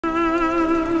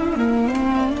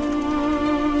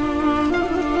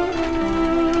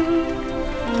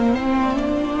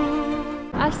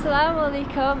Assalamu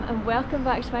Alaikum and welcome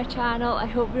back to my channel. I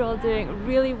hope you're all doing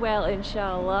really well,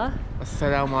 inshallah.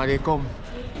 Assalamu Alaikum.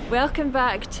 Welcome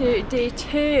back to day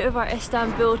 2 of our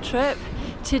Istanbul trip.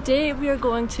 Today we are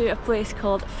going to a place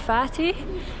called Fatih,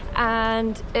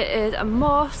 and it is a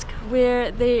mosque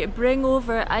where they bring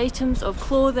over items of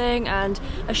clothing and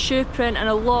a shoe print and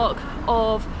a lock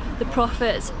of the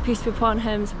Prophet's, peace be upon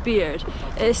him's, beard.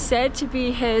 It is said to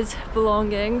be his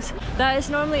belongings. That is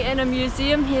normally in a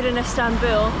museum here in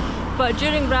Istanbul, but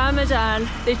during Ramadan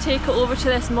they take it over to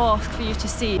this mosque for you to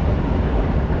see.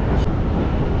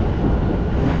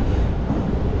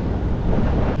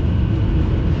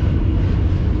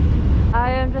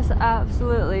 I am just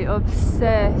absolutely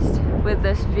obsessed with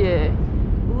this view.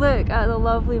 Look at the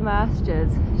lovely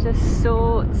masjids, just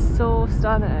so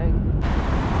stunning.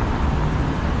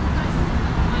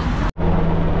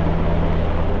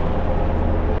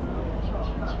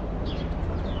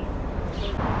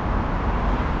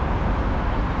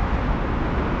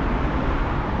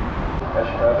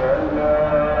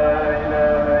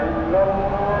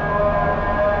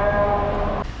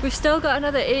 We've still got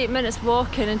another 8 minutes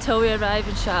walking until we arrive,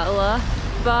 inshallah,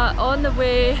 but on the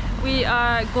way we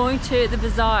are going to the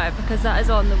bazaar because that is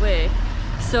on the way.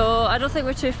 So I don't think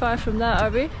we're too far from that, are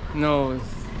we? No, it's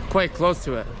quite close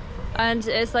to it. And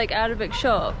it's like Arabic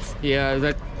shops? Yeah,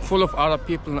 like full of Arab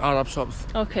people and Arab shops.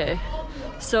 Okay,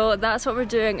 so that's what we're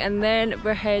doing, and then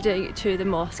we're heading to the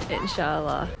mosque,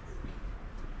 inshallah.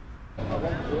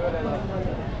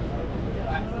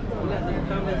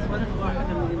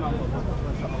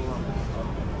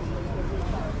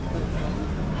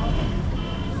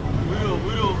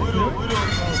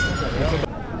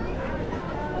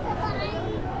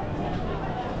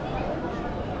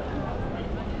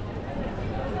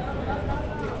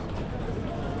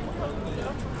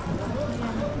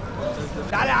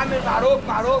 تعال يا عمي،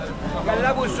 معروف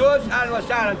قلبوا السوس. اهلا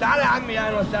وسهلا، تعال يا عمي،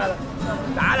 اهلا وسهلا.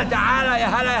 تعال يا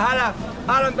هلا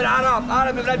اهلا بالعرب،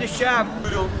 اهلا ببلاد الشام.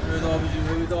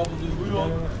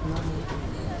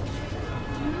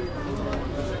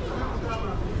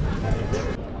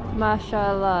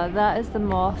 MashaAllah, that is the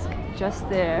mosque just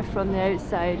there from the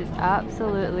outside. It's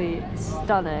absolutely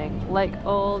stunning, like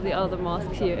all the other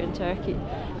mosques here in Turkey.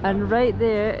 And right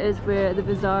there is where the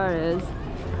bazaar is.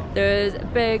 There's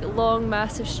big, long,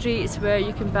 massive streets where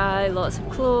you can buy lots of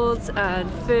clothes and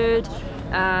food,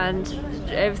 and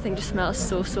everything just smells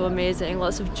so amazing.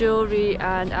 Lots of jewellery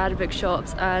and Arabic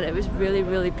shops, and it was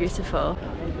really beautiful.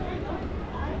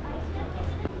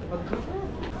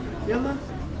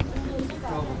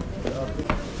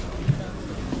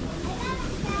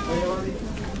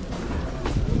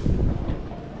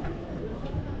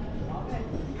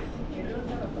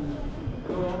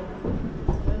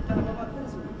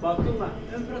 Baktın mı?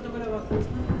 Ön protokole baktınız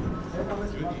mı?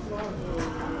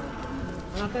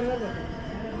 Anahtarı ver bakayım.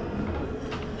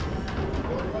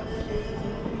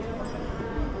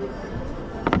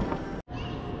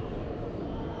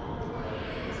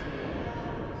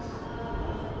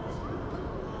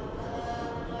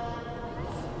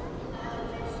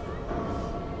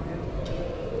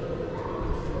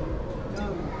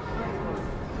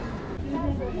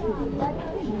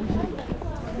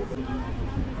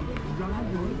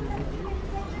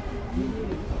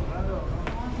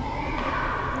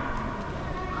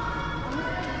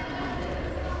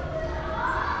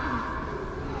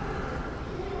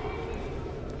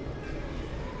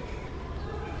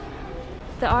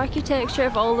 The architecture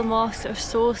of all the mosques are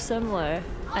so similar,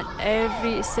 and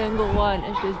every single one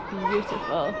is just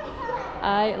beautiful.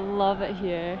 I love it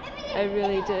here, I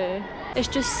really do. It's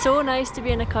just so nice to be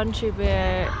in a country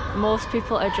where most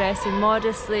people are dressing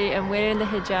modestly and wearing the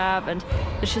hijab, and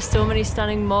there's just so many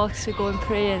stunning mosques to go and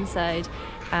pray inside,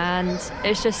 and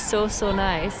it's just so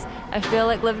nice. I feel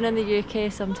like living in the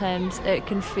UK sometimes it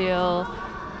can feel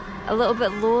a little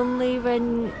bit lonely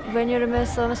when you're a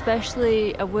Muslim,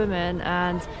 especially a woman,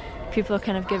 and people are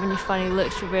kind of giving you funny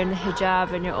looks for wearing the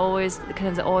hijab, and you're always kind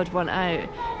of the odd one out.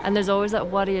 And there's always that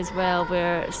worry as well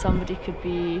where somebody could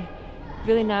be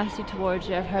really nasty towards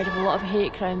you. I've heard of a lot of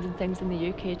hate crimes and things in the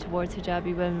UK towards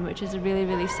hijabi women, which is a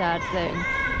really sad thing.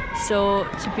 So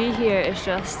to be here is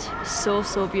just so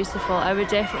beautiful. I would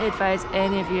definitely advise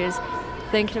any of you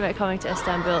thinking about coming to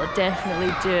Istanbul,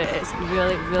 definitely do it. It's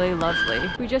really lovely.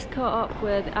 We just caught up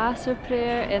with Asr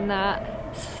prayer in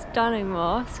that stunning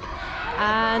mosque,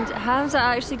 and Hamza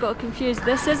actually got confused.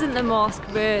 This isn't the mosque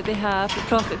where they have the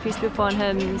Prophet, peace be upon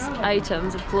him's,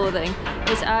 items of clothing.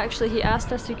 It's actually, he asked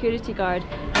our security guard,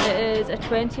 it is a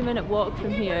 20-minute walk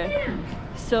from here.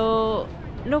 So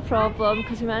no problem,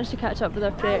 because we managed to catch up with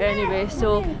our prayer anyway,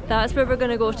 so that's where we're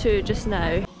going to go to just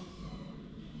now.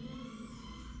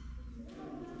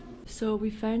 So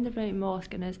we found the right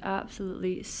mosque and it's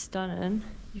absolutely stunning.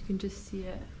 You can just see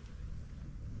it.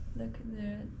 Look at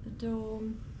the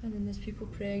dome, and then there's people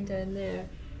praying down there.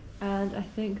 And I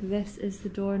think this is the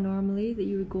door normally that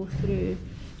you would go through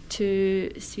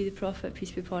to see the Prophet, peace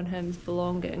be upon him's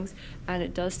belongings, and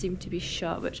it does seem to be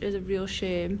shut, which is a real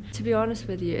shame. To be honest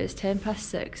with you, it's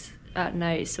 6:10 at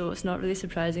night, so it's not really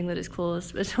surprising that it's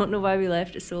closed. I don't know why we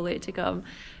left it so late to come.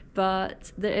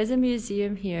 But there is a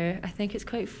museum here. I think it's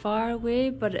quite far away,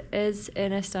 but it is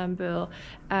in Istanbul,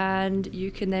 and you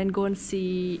can then go and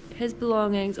see his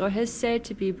belongings, or his said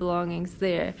to be belongings,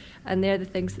 there, and they're the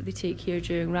things that they take here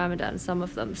during Ramadan, some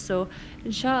of them. So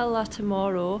inshallah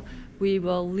tomorrow we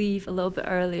will leave a little bit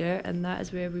earlier, and that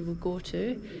is where we will go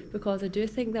to, because I do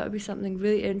think that would be something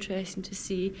really interesting to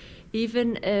see,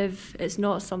 even if it's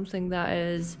not something that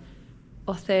is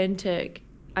authentic.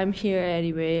 I'm here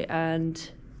anyway,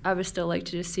 and I would still like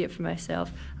to just see it for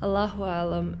myself. Allahu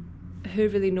Alam, who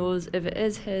really knows if it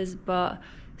is his, but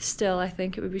still I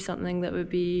think it would be something that would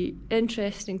be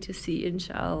interesting to see,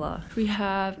 inshallah. We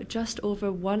have just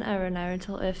over 1 hour now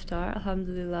until iftar,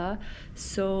 alhamdulillah.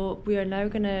 So we are now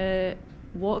gonna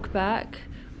walk back,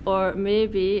 or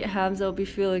maybe Hamza will be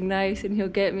feeling nice and he'll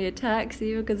get me a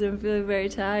taxi because I'm feeling very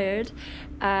tired.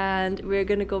 And we're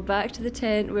gonna go back to the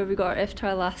tent where we got our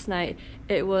iftar last night.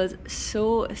 It was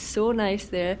so nice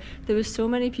there. There was so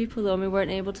many people though, and we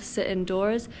weren't able to sit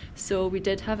indoors, so we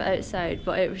did have outside,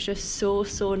 but it was just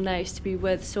so nice to be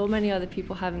with so many other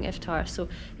people having iftar. So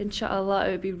inshallah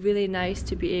it would be really nice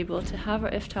to be able to have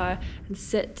our iftar and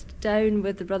sit down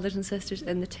with the brothers and sisters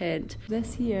in the tent.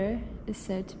 This here is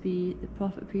said to be the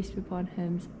Prophet, peace be upon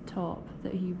him's top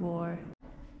that he wore.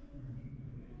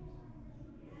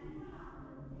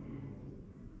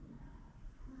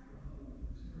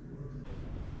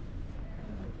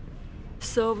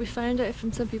 So we found out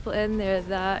from some people in there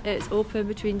that it's open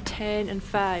between 10 and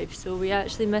 5, so we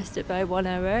actually missed it by 1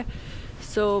 hour.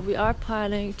 So we are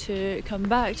planning to come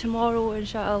back tomorrow,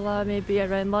 inshallah, maybe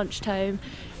around lunchtime,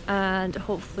 and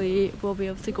hopefully we'll be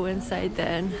able to go inside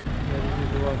then.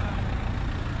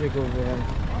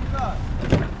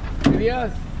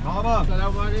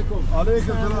 Assalamu Alaikum.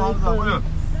 Alaikum.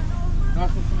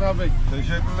 Nasılsın abi?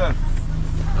 Teşekkürler.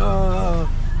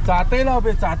 تعطيل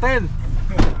abi, تعطيل.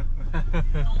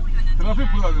 Trafik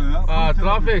kullanıyor ya.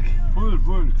 Trafik.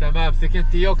 Full. Tamam,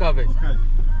 sıkıntı yok abi. Okay.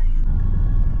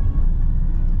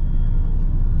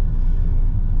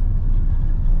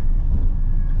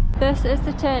 This is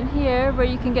the tent here where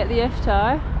you can get the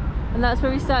iftar, and that's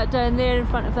where we sat down there in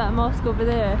front of that mosque over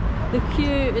there. The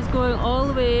queue is going all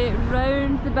the way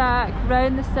round the back,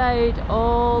 round the side,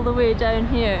 all the way down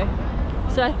here.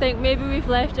 So I think maybe we've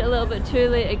left it a little bit too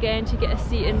late again to get a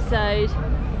seat inside.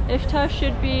 Iftar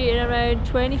should be in around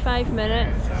 25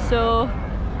 minutes, so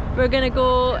we're gonna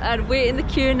go and wait in the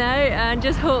queue now and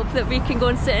just hope that we can go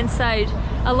and sit inside.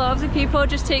 A lot of the people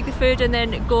just take the food and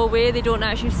then go away, they don't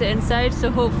actually sit inside, so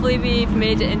hopefully we've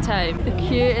made it in time. The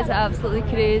queue is absolutely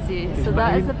crazy. So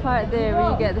that is the part there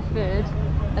where you get the food,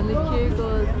 and the queue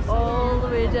goes all the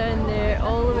way down there,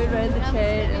 all the way around the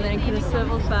tent, and then kind of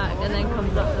swivels back and then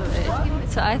comes up the way.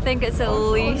 So I think it's at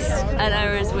least an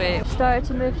hour's wait. Started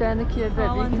to move down the queue a bit,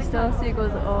 but you can still see it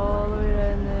goes all the way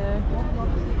down there.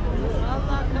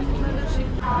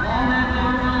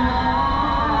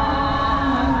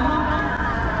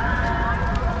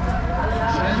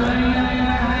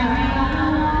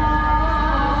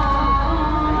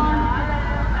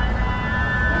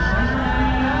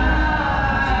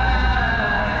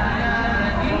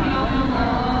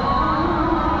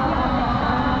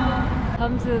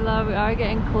 Alhamdulillah, we are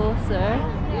getting closer.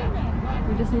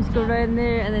 We just need to go around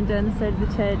there and then down the side of the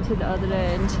tent to the other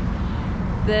end.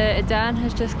 The adhan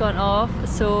has just gone off,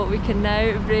 so we can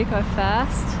now break our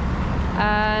fast.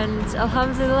 And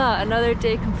alhamdulillah, another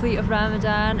day complete of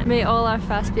Ramadan. May all our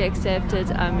fasts be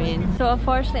accepted, Ameen. So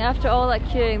unfortunately, after all that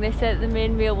queuing, they said the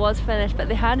main meal was finished, but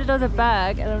they handed us a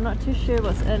bag and I'm not too sure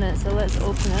what's in it, so let's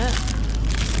open it.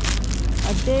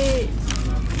 A date,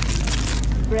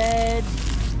 bread.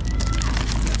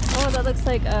 Oh, that looks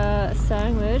like a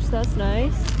sandwich, that's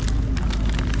nice.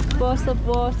 Bottle of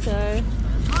water.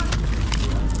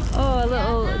 Oh, a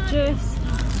little juice.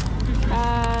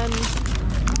 And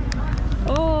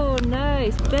oh,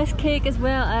 nice. This cake as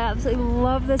well. I absolutely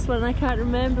love this one. I can't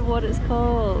remember what it's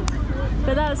called.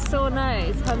 But that's so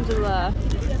nice, alhamdulillah.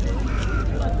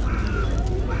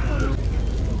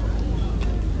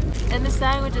 In the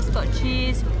sandwich it's got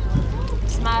cheese,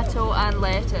 tomato and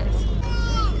lettuce.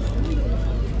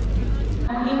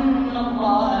 إن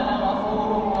الله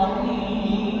لغفور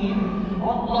رحيم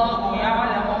والله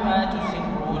يعلم ما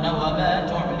تسرون وما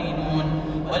تعلنون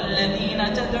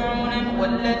والذين تدعون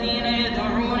والذين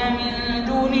يدعون من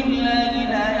دون الله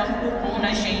لا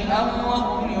يخلقون شيئا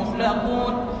وهم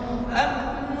يخلقون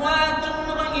أموات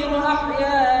غير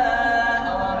أحياء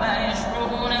وما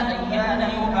يشعرون أيان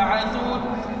يبعثون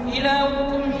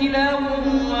إلهكم إله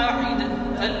واحد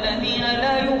فالذين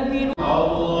لا يؤمنون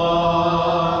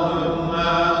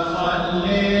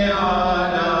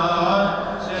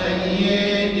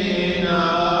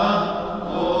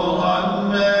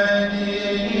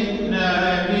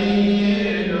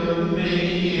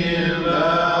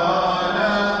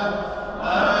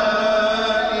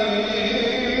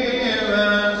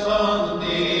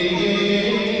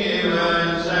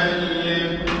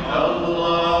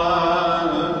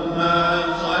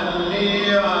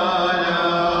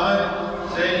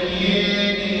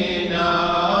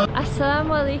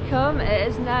Assalamu Alaikum. It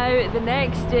is now the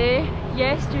next day.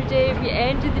 Yesterday we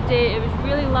ended the day, it was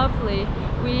really lovely.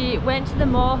 We went to the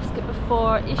mosque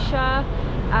before Isha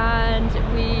and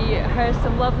we heard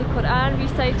some lovely Quran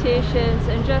recitations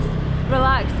and just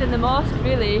relaxed in the mosque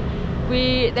really.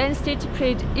 We then stayed to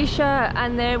pray Isha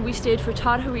and then we stayed for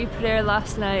Taraweeh prayer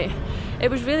last night. It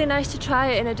was really nice to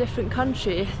try it in a different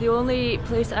country. The only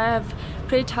place I have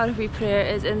prayed Taraweeh prayer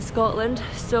is in Scotland,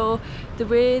 so the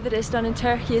way that it's done in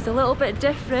Turkey is a little bit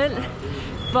different,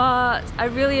 but I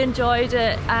really enjoyed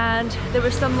it and there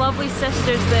were some lovely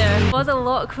sisters there. It was a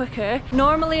lot quicker.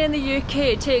 Normally in the UK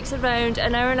it takes around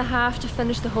an hour and a half to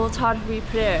finish the whole Taraweeh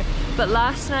prayer, but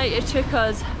last night it took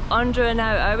us under an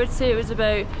hour. I would say it was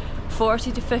about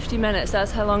 40 to 50 minutes,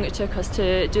 that's how long it took us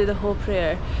to do the whole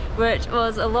prayer, which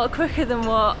was a lot quicker than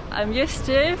what I'm used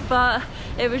to, but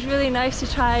it was really nice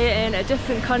to try it in a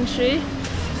different country.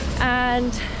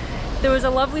 And there was a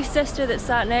lovely sister that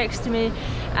sat next to me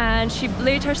and she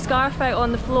laid her scarf out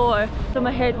on the floor so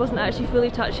my head wasn't actually fully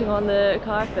touching on the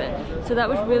carpet, so that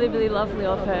was really lovely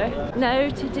of her. Now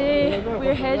today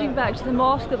we're heading back to the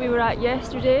mosque that we were at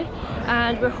yesterday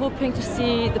and we're hoping to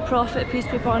see the Prophet, peace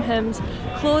be upon him's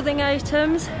clothing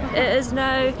items. It is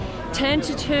now 10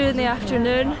 to 2 in the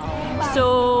afternoon,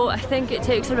 so I think it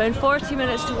takes around 40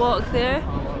 minutes to walk there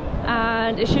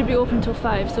and it should be open till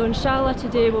 5, so inshallah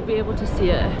today we'll be able to see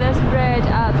it. This bread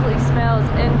absolutely smells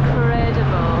incredible.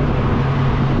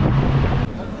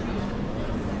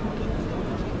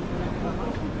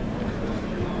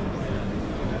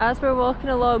 As we're walking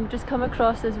along, we've just come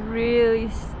across this really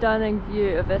stunning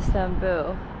view of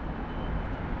Istanbul.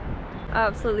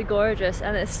 Absolutely gorgeous,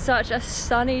 and it's such a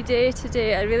sunny day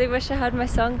today. I really wish I had my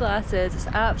sunglasses. It's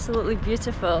absolutely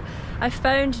beautiful. I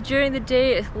found during the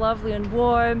day it's lovely and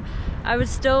warm. I would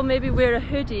still maybe wear a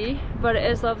hoodie, but it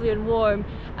is lovely and warm.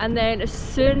 And then as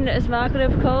soon as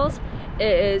Maghrib calls,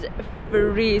 it is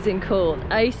freezing cold,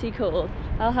 icy cold.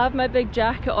 I'll have my big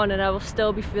jacket on and I will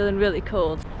still be feeling really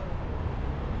cold.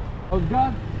 Oh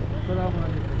God. Assalamu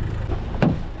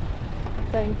Alaikum.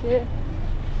 Thank you.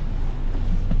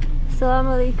 Assalamu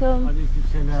Alaikum.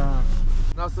 Aleykümselam.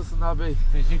 Nasılsın abi?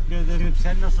 Teşekkür ederim.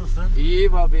 Sen nasılsın?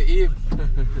 İyiyim abi, iyiyim.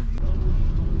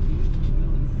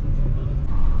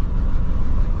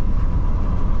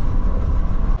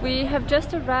 We have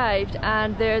just arrived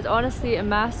and there's honestly a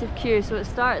massive queue, so it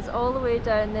starts all the way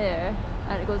down there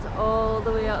and it goes all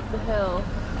the way up the hill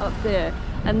up there,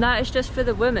 and that is just for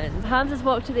the women. Hamza's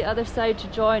walked to the other side to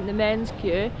join the men's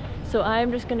queue, so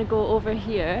I'm just going to go over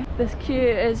here. This queue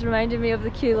is reminding me of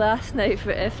the queue last night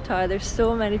for iftar. There's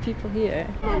so many people here.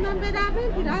 The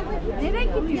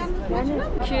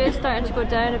queue is starting to go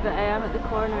down a bit. I am at the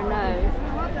corner now,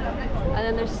 and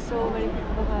then there's so many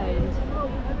people behind.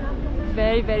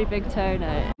 Very big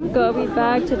turnout. We've got a wee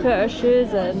bag to put our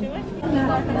shoes in.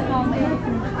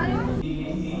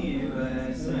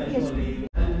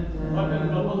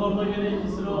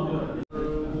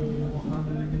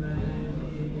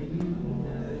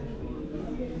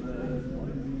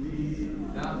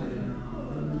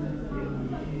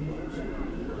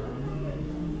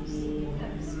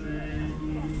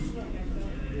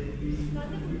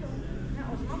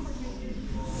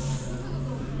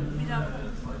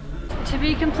 To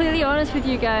be completely honest with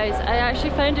you guys, I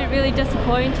actually found it really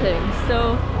disappointing.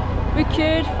 So we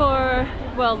queued for,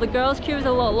 well, the girls' queue was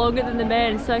a lot longer than the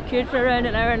men, so I queued for around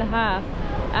an hour and a half,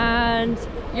 and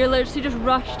you're literally just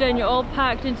rushed in, you're all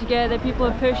packed in together, people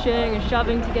are pushing and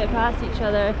shoving to get past each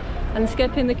other and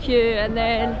skipping the queue, and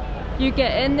then you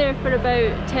get in there for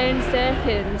about 10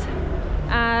 seconds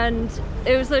and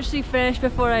it was literally finished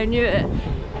before I knew it.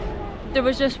 There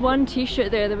was just one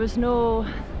t-shirt there was no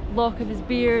lock of his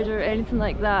beard or anything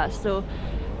like that, so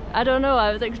I don't know,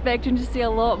 I was expecting to see a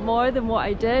lot more than what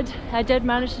I did. I did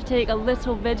manage to take a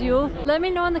little video. Let me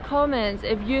know in the comments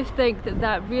if you think that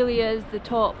that really is the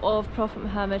top of Prophet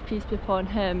Muhammad, peace be upon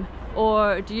him,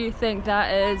 or do you think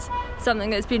that is something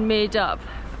that's been made up?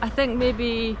 I think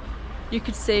maybe you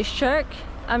could say shirk.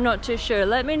 I'm not too sure.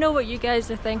 Let me know what you guys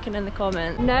are thinking in the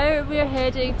comments. Now we're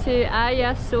heading to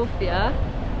Hagia Sophia.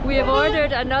 We have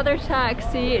ordered another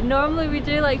taxi. Normally we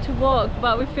do like to walk,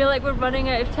 but we feel like we're running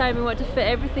out of time. We want to fit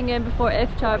everything in before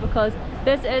iftar because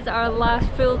this is our last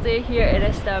full day here in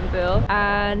Istanbul.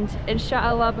 And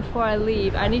inshallah, before I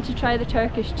leave, I need to try the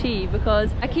Turkish tea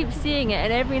because I keep seeing it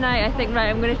and every night I think, right,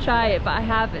 I'm going to try it, but I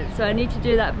haven't. So I need to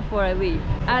do that before I leave.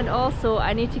 And also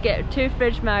I need to get 2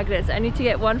 fridge magnets. I need to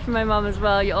get one for my mum as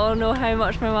well. You all know how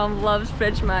much my mum loves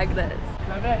fridge magnets.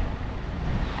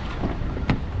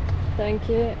 Thank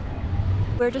you.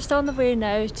 We're just on the way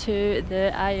now to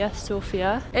the Hagia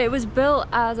Sophia. It was built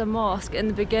as a mosque in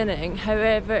the beginning,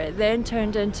 however it then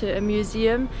turned into a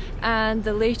museum, and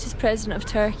the latest president of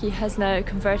Turkey has now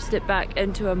converted it back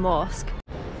into a mosque.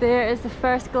 There is the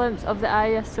first glimpse of the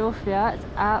Hagia Sophia. It's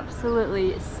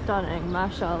absolutely stunning,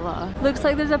 mashallah. Looks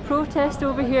like there's a protest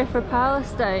over here for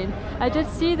Palestine. I did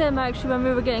see them actually when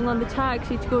we were getting on the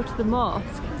taxi to go to the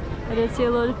mosque. I did see a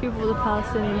lot of people with the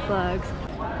Palestinian flags.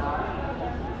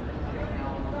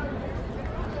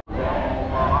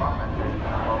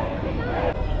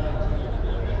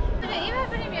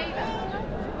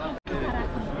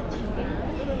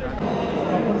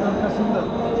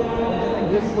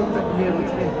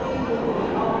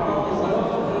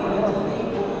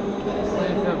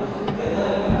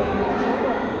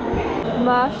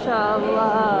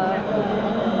 MashaAllah.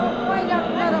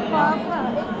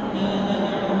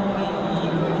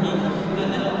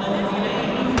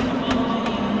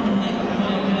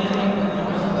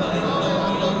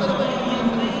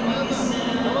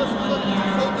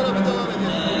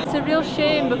 It's a real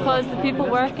shame because the people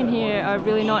working here are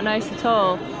really not nice at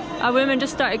all. A woman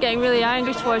just started getting really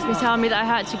angry towards me, telling me that I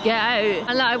had to get out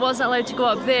and that I wasn't allowed to go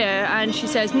up there, and she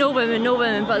says no women,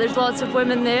 but there's lots of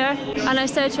women there. And I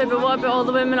said to her, but what about all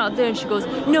the women up there? And she goes,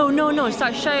 no,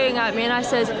 starts shouting at me, and I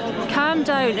says, calm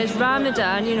down, it's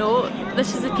Ramadan, you know,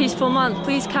 this is a peaceful month,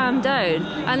 please calm down.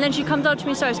 And then she comes up to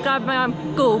me, starts grabbing my arm,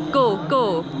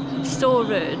 go. So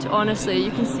rude, honestly. You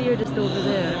can see her just over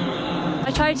there. I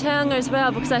tried telling her as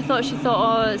well because I thought she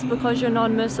thought, oh, it's because you're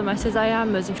non-Muslim. I says, I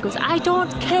am Muslim. She goes, I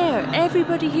don't care.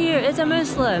 Everybody here is a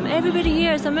Muslim. Everybody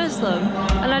here is a Muslim.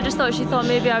 And I just thought she thought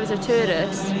maybe I was a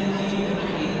tourist.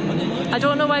 I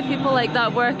don't know why people like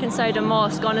that work inside a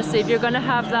mosque, honestly. If you're going to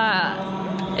have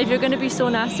that, if you're going to be so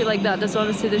nasty like that, there's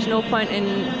no point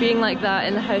in being like that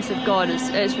in the house of God.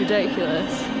 It's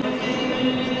ridiculous.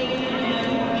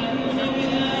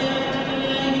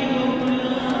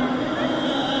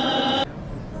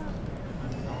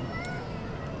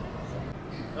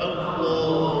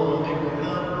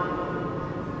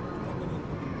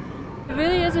 It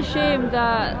really is a shame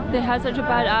that they had such a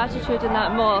bad attitude in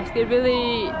that mosque. They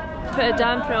really put a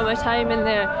damper on my time in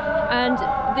there, and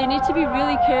they need to be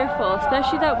really careful,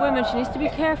 especially that woman. She needs to be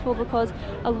careful because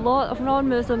a lot of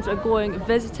non-Muslims are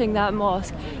visiting that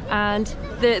mosque, and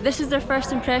this is their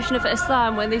first impression of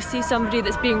Islam when they see somebody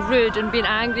that's being rude and being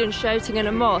angry and shouting in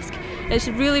a mosque. It's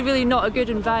really not a good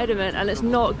environment, and it's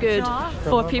not good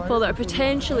for people that are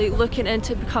potentially looking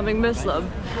into becoming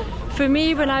Muslim. For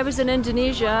me, when I was in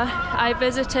Indonesia, I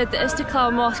visited the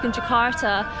Istiqlal Mosque in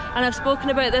Jakarta, and I've spoken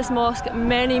about this mosque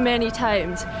many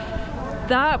times.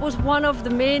 That was one of the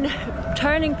main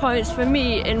turning points for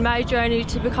me in my journey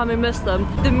to becoming Muslim.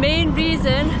 The main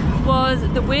reason was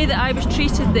the way that I was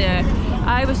treated there.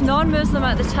 I was non-Muslim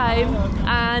at the time,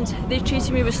 and they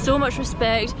treated me with so much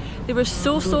respect. They were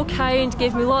so kind,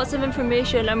 gave me lots of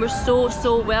information, and were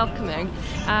so welcoming.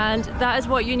 And that is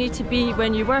what you need to be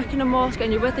when you work in a mosque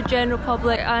and you're with the general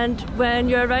public, and when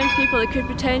you're around people that could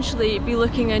potentially be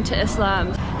looking into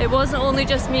Islam. It wasn't only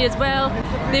just me as well.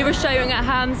 They were shouting at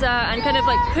Hamza and kind of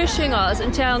like pushing us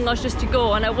and telling us just to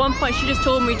go, and at one point she just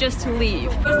told me just to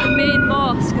leave. It was the main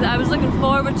mosque that I was looking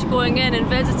forward to going in and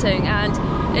visiting, and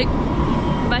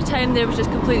my time there was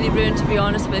just completely ruined, to be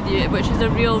honest with you, which is a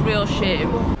real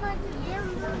shame.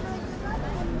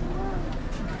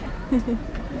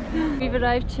 We've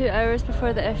arrived 2 hours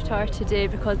before the iftar today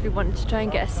because we wanted to try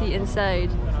and get a seat inside,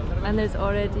 and there's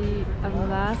already a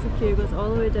massive queue. It goes all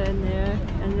the way down there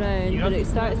and round, but it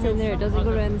starts in there, it doesn't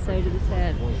go around the side of the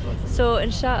tent. So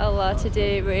inshallah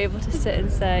today we're able to sit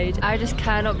inside. I just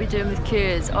cannot be doing with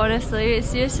queues, honestly. As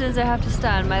soon as I have to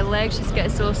stand, my legs just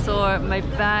get so sore, my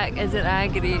back isn't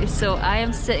angry, so I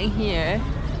am sitting here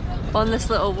on this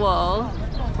little wall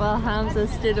while Hamza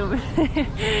stood over there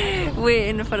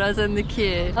waiting for us in the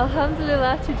queue.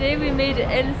 Alhamdulillah, today we made it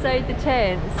inside the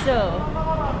tent, so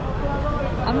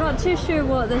I'm not too sure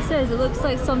what this is. It looks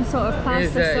like some sort of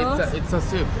pasta sauce. It's a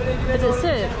soup. Is it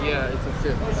soup? Yeah, it's a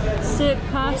soup. Soup,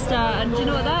 pasta, and do you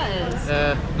know what that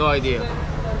is? No idea.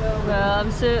 Well,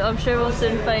 I'm sure we'll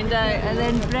soon find out. And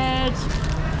then bread,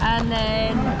 and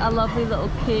then a lovely little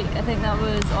cake. I think that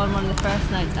was on one of the first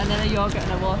nights. And then a yogurt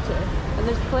and a water. And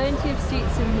there's plenty of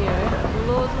seats in here.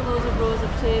 Loads and loads of rows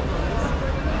of tables.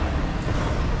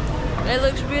 It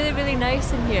looks really, really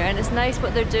nice in here, and it's nice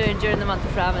what they're doing during the month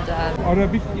of Ramadan.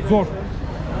 Arabic zor.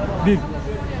 Dil.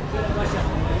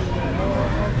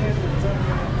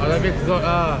 Arabic zor.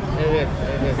 Evet.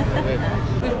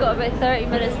 We've got about 30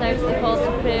 minutes now to the call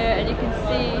to prayer, and you can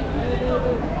see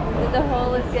that the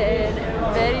hall is getting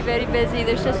very, very busy.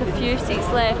 There's just a few seats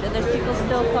left, and there's people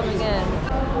still coming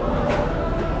in.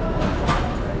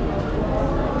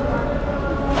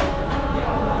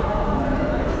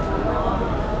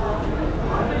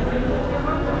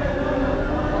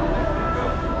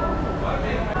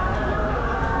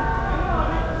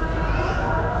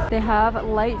 They have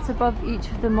lights above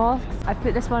each of the mosques. I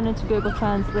put this one into Google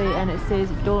Translate and it says,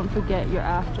 don't forget your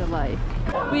afterlife.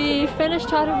 We finished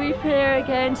Tarawih prayer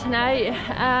again tonight,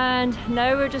 and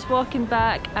now we're just walking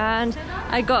back, and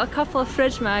I got a couple of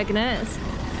fridge magnets.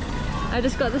 I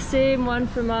just got the same one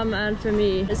for Mum and for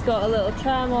me. It's got a little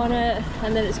tram on it,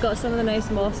 and then it's got some of the nice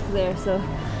mosques there, so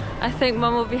I think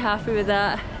Mum will be happy with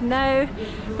that. Now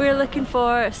we're looking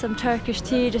for some Turkish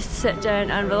tea just to sit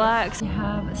down and relax. We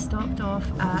have stopped off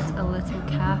at a little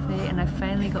cafe, and I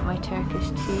finally got my Turkish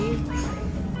tea.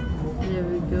 There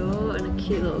we go, in a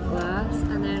cute little glass.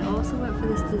 And then also went for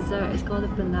this dessert. It's called a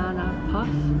banana puff.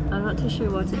 I'm not too sure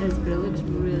what it is, but it looks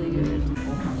really good.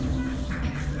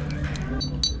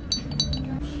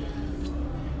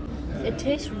 It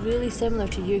tastes really similar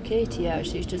to UK tea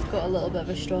actually, it's just got a little bit of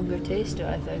a stronger taste to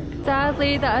it, I think.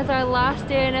 Sadly, that is our last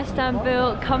day in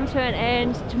Istanbul, come to an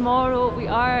end. Tomorrow we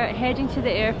are heading to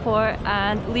the airport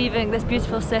and leaving this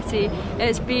beautiful city.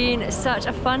 It's been such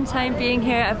a fun time being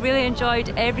here. I've really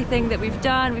enjoyed everything that we've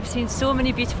done. We've seen so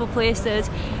many beautiful places,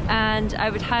 and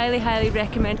I would highly, highly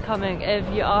recommend coming if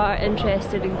you are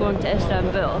interested in going to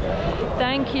Istanbul.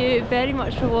 Thank you very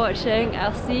much for watching.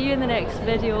 I'll see you in the next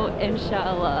video,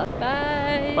 inshallah. Bye!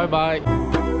 Bye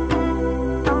bye.